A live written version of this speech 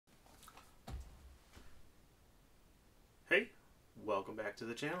welcome back to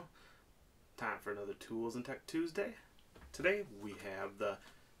the channel. Time for another Tools and Tech Tuesday. Today we have the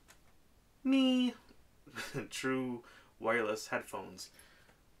MEE True Wireless Headphones,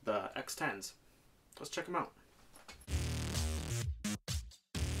 the X10s. Let's check them out.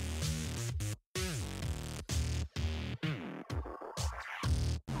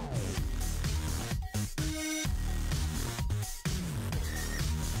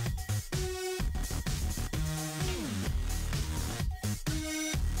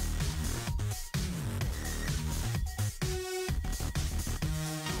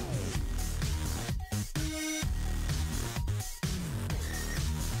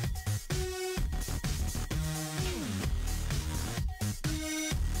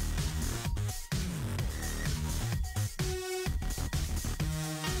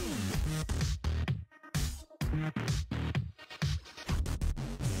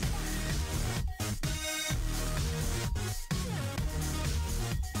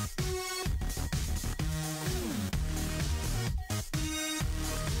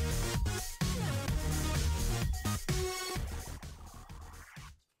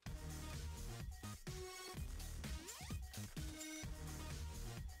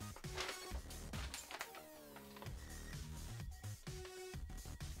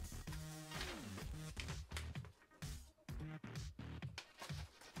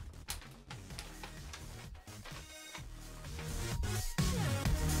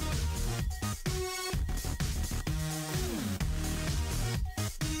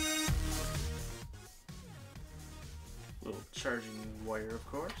 Little charging wire, of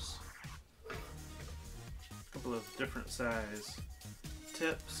course. A couple of different size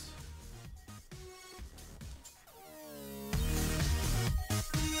tips.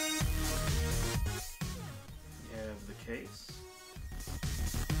 You have the case.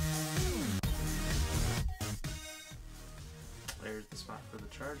 There's the spot for the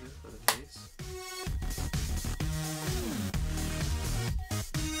charger for the case.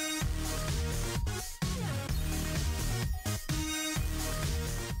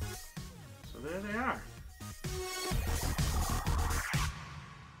 There they are.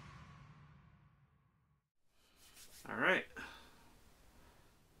 All right.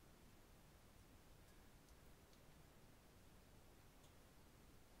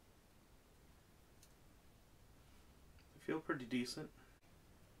 They feel pretty decent.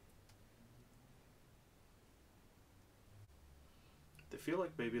 They feel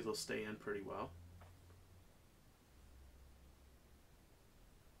like maybe they'll stay in pretty well.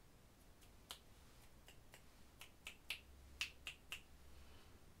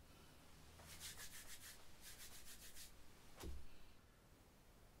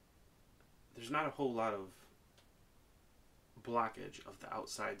 There's not a whole lot of blockage of the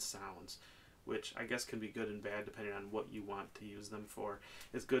outside sounds, which I guess can be good and bad depending on what you want to use them for.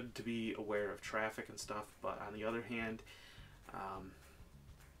 It's good to be aware of traffic and stuff, but on the other hand,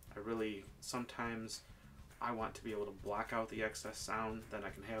 sometimes I want to be able to block out the excess sound, then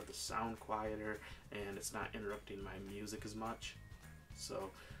I can have the sound quieter and it's not interrupting my music as much. So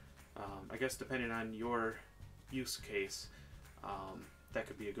I guess depending on your use case, that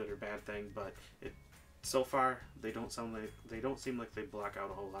could be a good or bad thing, but so far they don't seem like they block out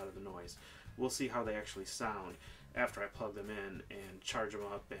a whole lot of the noise. We'll see how they actually sound after I plug them in and charge them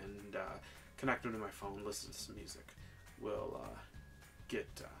up and connect them to my phone, listen to some music. We'll get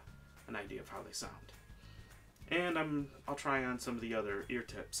an idea of how they sound. And I'll try on some of the other ear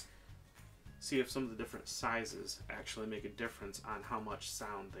tips, see if some of the different sizes actually make a difference on how much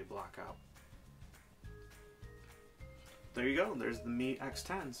sound they block out. There you go, there's the MEE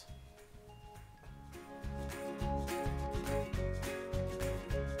X10s.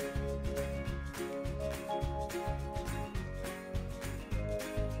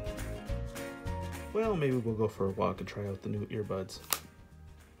 Well, maybe we'll go for a walk and try out the new earbuds.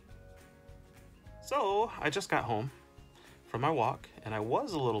 So, I just got home from my walk and I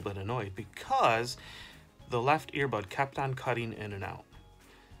was a little bit annoyed because the left earbud kept on cutting in and out.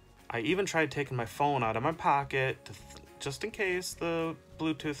 I even tried taking my phone out of my pocket just in case the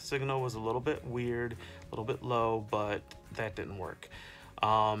Bluetooth signal was a little bit weird, a little bit low, but that didn't work.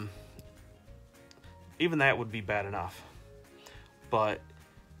 Even that would be bad enough. But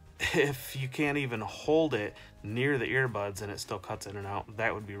if you can't even hold it near the earbuds and it still cuts in and out,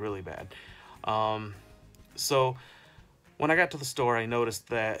 that would be really bad. So when I got to the store, I noticed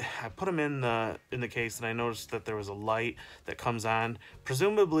that I put them in the case, and I noticed that there was a light that comes on,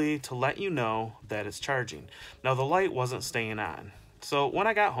 presumably to let you know that it's charging. Now the light wasn't staying on, So when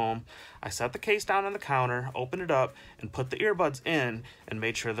I got home, I set the case down on the counter, opened it up, and put the earbuds in and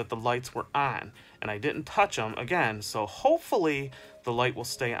made sure that the lights were on. And I didn't touch them again, so hopefully the light will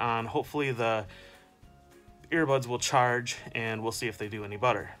stay on. Hopefully the earbuds will charge, and we'll see if they do any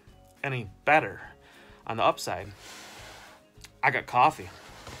better. On the upside, I got coffee.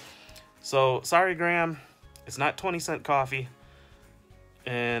 So sorry, Graham, it's not 20-cent coffee,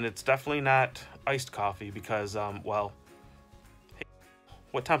 and it's definitely not iced coffee because, well, hey,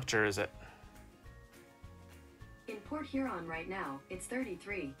 what temperature is it? In Port Huron right now, it's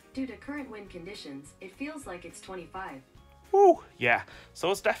 33. Due to current wind conditions, it feels like it's 25. Woo, yeah.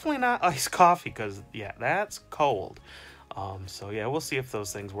 So it's definitely not iced coffee because, yeah, that's cold. So yeah, we'll see if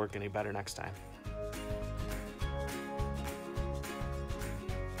those things work any better next time.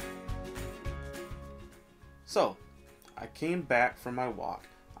 So, I came back from my walk.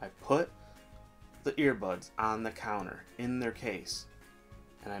 I put the earbuds on the counter in their case,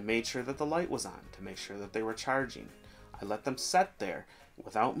 and I made sure that the light was on to make sure that they were charging. I let them set there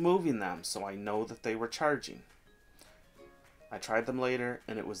without moving them so I know that they were charging. I tried them later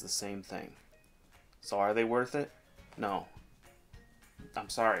and it was the same thing. So are they worth it? No. I'm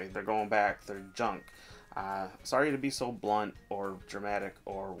sorry, they're going back, they're junk. Sorry to be so blunt or dramatic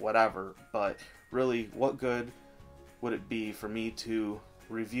or whatever, but really, what good would it be for me to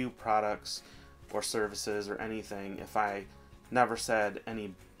review products or services or anything if I never said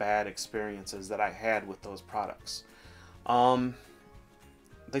any bad experiences that I had with those products?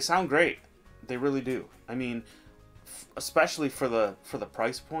 They sound great. They really do. I mean, especially for the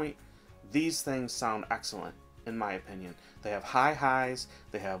price point, these things sound excellent in my opinion. They have high highs,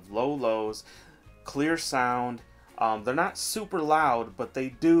 they have low lows, clear sound. They're not super loud, but they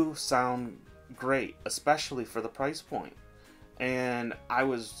do sound great, especially for the price point. And I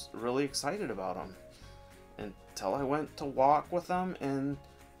was really excited about them until I went to walk with them and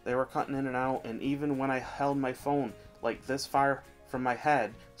they were cutting in and out. And even when I held my phone like this far from my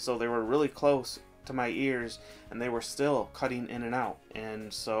head, so they were really close to my ears, and they were still cutting in and out.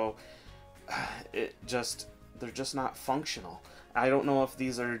 And so they're just not functional. I don't know if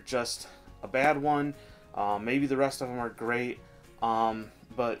these are just a bad one. Maybe the rest of them are great.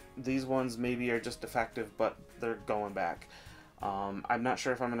 But these ones maybe are just defective, but they're going back. I'm not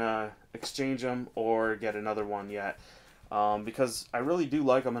sure if I'm gonna exchange them or get another one yet, because I really do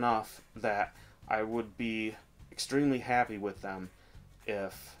like them enough that I would be extremely happy with them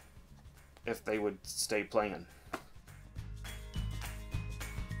if they would stay playing.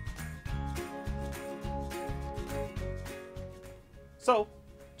 So,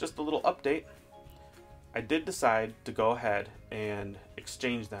 just a little update. I did decide to go ahead and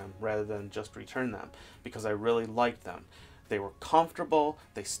exchange them rather than just return them because I really liked them. They were comfortable,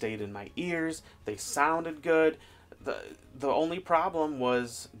 they stayed in my ears, they sounded good. The only problem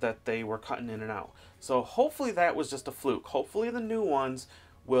was that they were cutting in and out. So hopefully that was just a fluke. Hopefully the new ones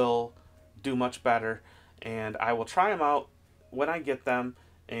will do much better, and I will try them out when I get them,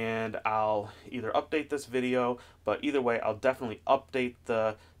 and I'll either update this video, but either way I'll definitely update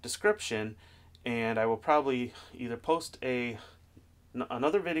the description, and I will probably either post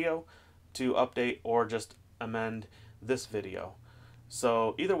another video to update or just amend this video.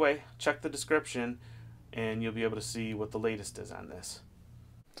 So either way, check the description and you'll be able to see what the latest is on this.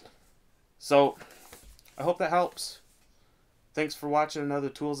 So I hope that helps. Thanks for watching another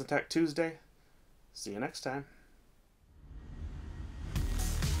Tools and Tech Tuesday. See you next time.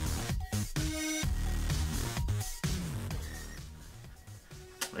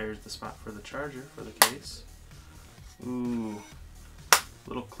 There's the spot for the charger for the case. Ooh,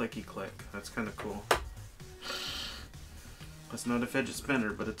 little clicky click. That's kind of cool. It's not a fidget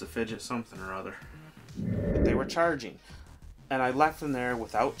spinner, but it's a fidget something or other. They were charging, and I left them there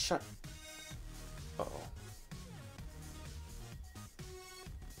without Uh-oh.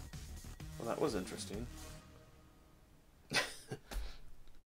 Well, that was interesting.